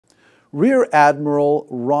Rear Admiral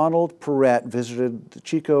Ronald Piret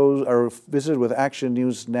visited with Action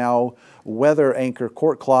News Now weather anchor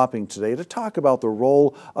Court Klopping today to talk about the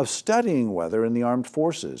role of studying weather in the armed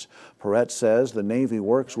forces. Piret says the Navy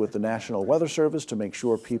works with the National Weather Service to make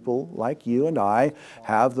sure people like you and I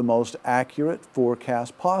have the most accurate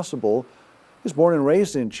forecast possible. He's born and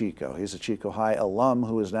raised in Chico. He's a Chico High alum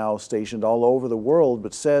who is now stationed all over the world,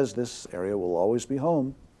 but says this area will always be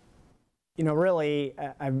home. You know, really,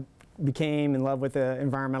 I became in love with the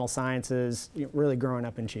environmental sciences really growing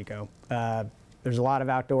up in Chico. There's a lot of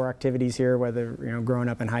outdoor activities here, whether growing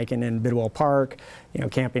up and hiking in Bidwell Park,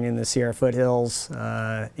 camping in the Sierra foothills,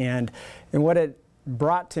 and what it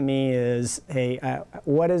brought to me is, hey,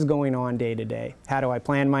 what is going on day to day? How do I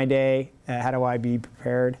plan my day? How do I be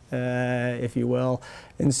prepared, if you will?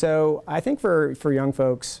 And so I think for young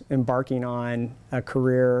folks embarking on a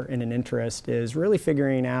career and an interest is really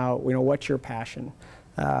figuring out, what's your passion?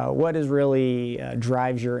 What is really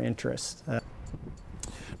drives your interest?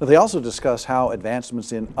 They also discuss how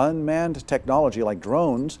advancements in unmanned technology like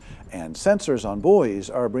drones and sensors on buoys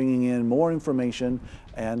are bringing in more information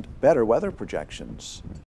and better weather projections.